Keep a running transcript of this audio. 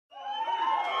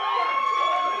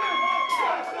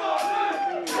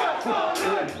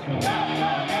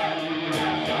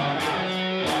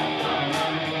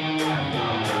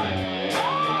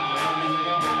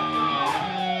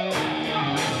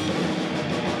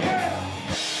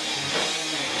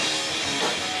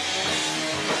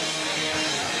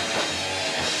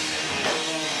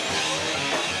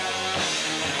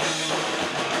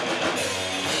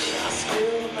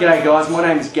G'day guys, my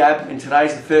name is Gab and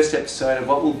today's the first episode of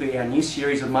what will be our new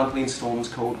series of monthly instalments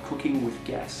called Cooking with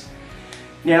Gas.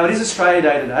 Now it is Australia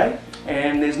Day today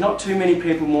and there's not too many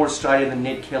people more Australian than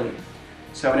Ned Kelly.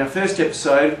 So in our first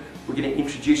episode we're going to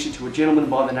introduce you to a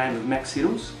gentleman by the name of Max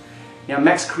Hiddles. Now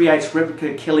Max creates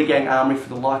replica Kelly Gang armoury for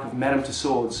the like of Madame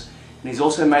Tussauds, and he's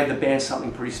also made the band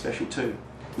something pretty special too,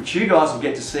 which you guys will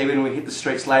get to see when we hit the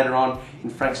streets later on in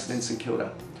Frankston and St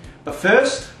Kilda. But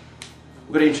first,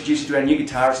 we're going to introduce you to our new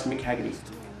guitarist, Mick Haggerty.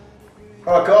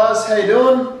 Alright guys, how you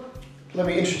doing? Let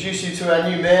me introduce you to our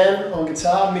new man on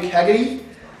guitar, Mick Haggerty.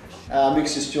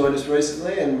 Mick's just joined us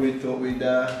recently and we thought we'd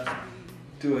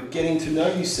do a getting to know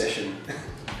you session.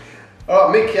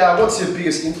 Alright Mick, what's your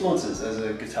biggest influences as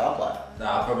a guitar player?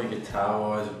 Probably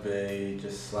guitar-wise would be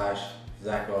just Slash,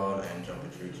 Zach Odd and John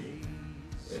Petrucci.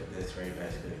 They're three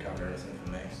basically cover everything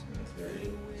for me. That's really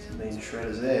it. Some mean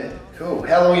shredders there. Cool.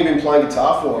 How long have you been playing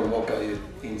guitar for and what got you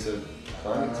into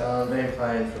playing guitar? I've been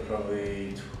playing for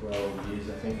probably 12 years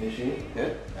I think this year.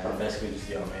 Yeah. Basically just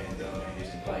the old man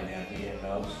used to play down here in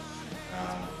Melbourne.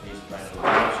 He used to play in the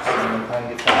lounge, just sitting there playing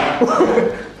guitar.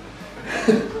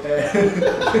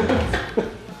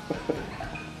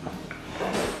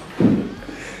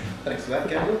 Thanks for that,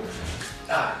 Gabriel.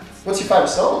 What's your favourite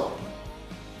song?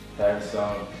 Favourite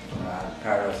song?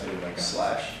 Paradise City by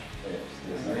Slash.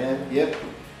 Yeah. Man, yep.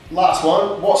 Last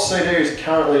one. What CD is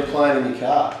currently playing in your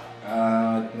car?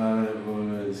 At the moment it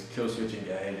was Killswitch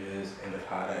Engages, End of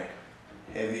Heartache.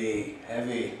 Heavy,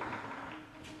 heavy.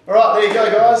 Alright, there you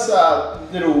go guys.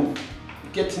 Little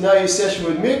get to know you session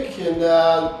with Mick, and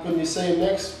when you see him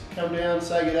next, come down,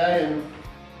 say good day, and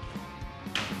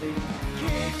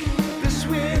Kick the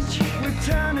switch, we're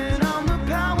turning on the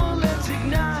power, let's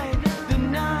ignite the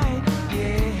night,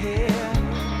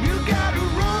 yeah. You gotta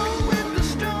roll with the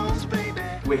Stones, baby.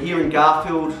 We're here in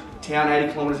Garfield, town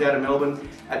 80 kilometres out of Melbourne,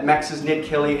 at Max's Ned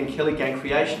Kelly and Kelly Gang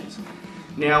Creations.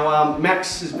 Now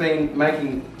Max has been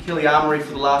making Kelly armoury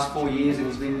for the last 4 years, and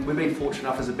we've been fortunate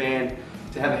enough as a band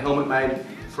to have a helmet made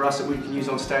for us that we can use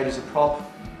on stage as a prop.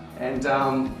 And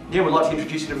yeah, we'd like to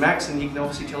introduce you to Max, and he can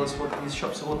obviously tell us what his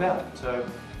shop's all about. So,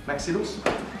 Max Hiddles.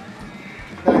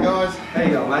 hey guys. How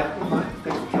you going, mate?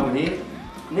 Thanks for coming here.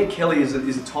 Ned Kelly is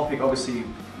a topic, obviously,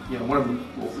 you know, one of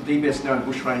the best known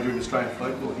bushranger in Australian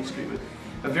folklore history, but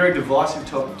a very divisive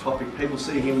topic. People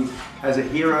see him as a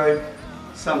hero,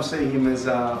 some see him as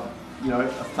you know, a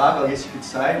thug, I guess you could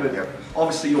say, but yep.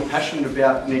 Obviously you're passionate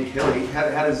about Ned Kelly.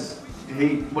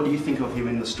 What do you think of him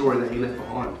in the story that he left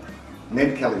behind?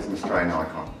 Ned Kelly's an Australian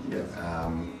icon. Yeah.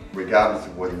 Regardless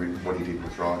of what he did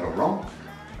was right or wrong,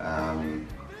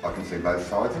 I can see both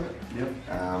sides of it. Yep.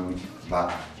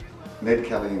 But Ned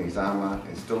Kelly in his armour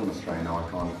is still an Australian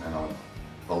icon, and I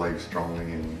believe strongly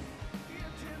in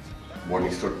what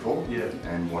he stood for, yeah,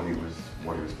 and what he was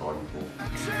fighting for.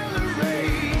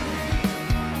 Accelerate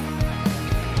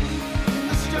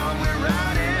the storm we're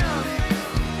riding.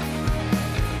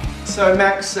 So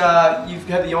Max, you've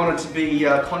had the honour to be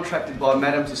contracted by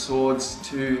Madame Tussauds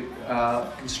to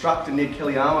construct a Ned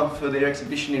Kelly armour for their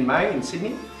exhibition in May in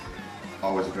Sydney.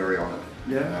 I was very honoured.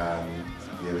 Yeah.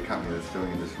 Yeah, the company that's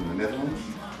doing it is from the Netherlands.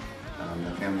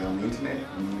 They found me on the internet,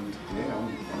 and yeah,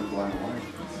 I'm blown away.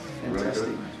 It's Fantastic.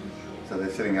 really good. So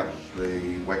they're setting up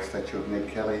the wax statue of Ned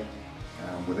Kelly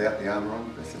without the armour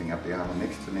on. They're setting up the armour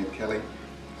next to Ned Kelly,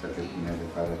 so people can have their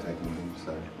photo taken with him.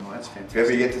 So, Oh, that's fantastic. if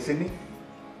you ever get to Sydney,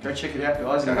 Go check it out,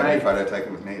 guys. go in have May. your photo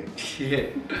taken with Ned. Yeah.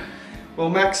 Well,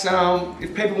 Max,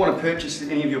 if people want to purchase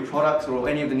any of your products or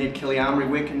any of the Ned Kelly armoury,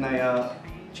 where can they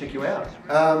check you out?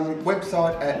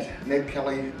 Website at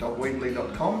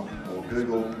nedkelly.weebly.com or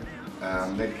Google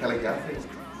Ned Kelly Garfield.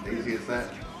 Easy as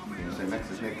that. You can see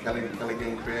Max's Ned Kelly and Kelly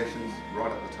Gang Creations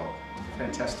right at the top.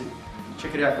 Fantastic.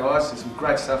 Check it out, guys. There's some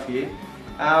great stuff here.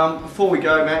 Before we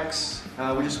go, Max,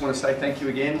 we just want to say thank you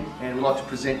again, and we'd like to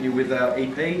present you with our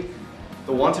EP,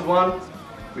 The Wanted One,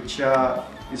 which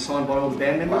is signed by all the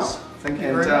band members. Wow. Thank you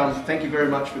very much. Thank you very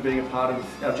much for being a part of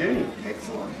our journey.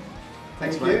 Excellent.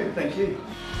 Thanks, Thank mate. you. Thank you.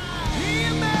 He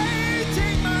may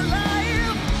take my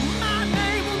life, my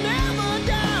name will never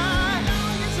die.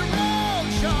 Long as the road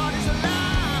short is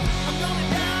alive, I'm gonna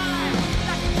die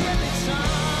like a killing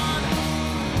son.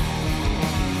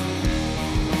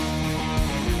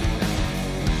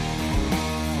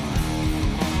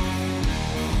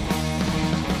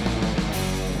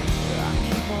 I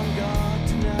keep on guard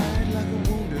tonight like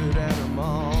a wounded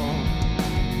animal.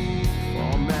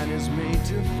 For man is made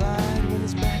to fight when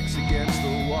his back's against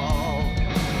the wall.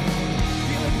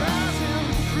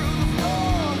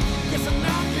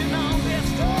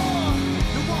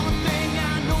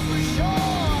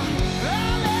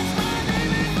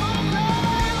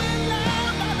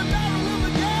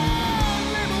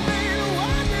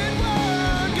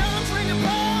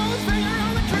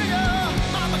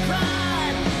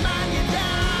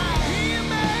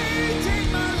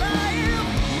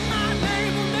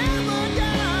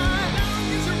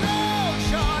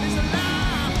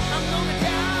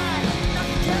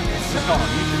 It's not on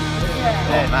YouTube.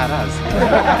 Yeah, no, it has.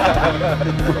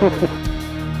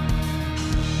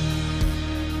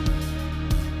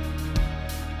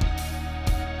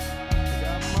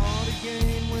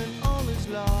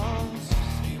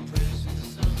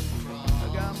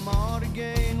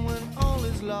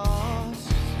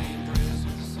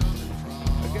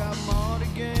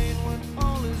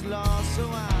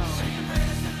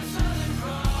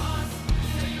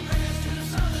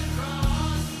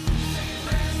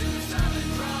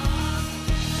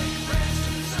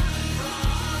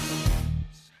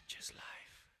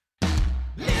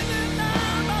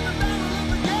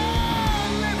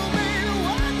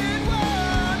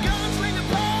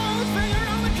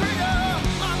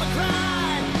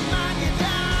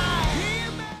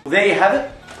 Well, there you have it.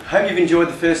 Hope you've enjoyed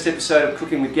the first episode of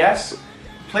Cooking with Gas.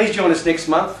 Please join us next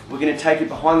month. We're going to take you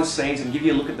behind the scenes and give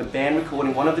you a look at the band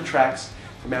recording one of the tracks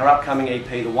from our upcoming EP,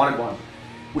 The Wanted One,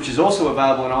 which is also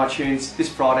available on iTunes this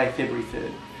Friday, February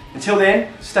 3rd. Until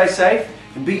then, stay safe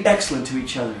and be excellent to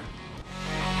each other.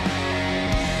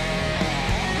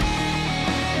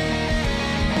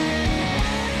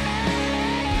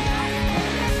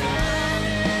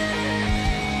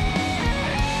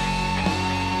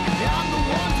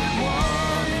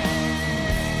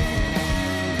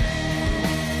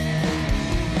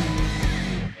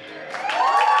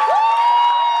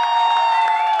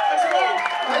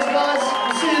 Thanks, guys.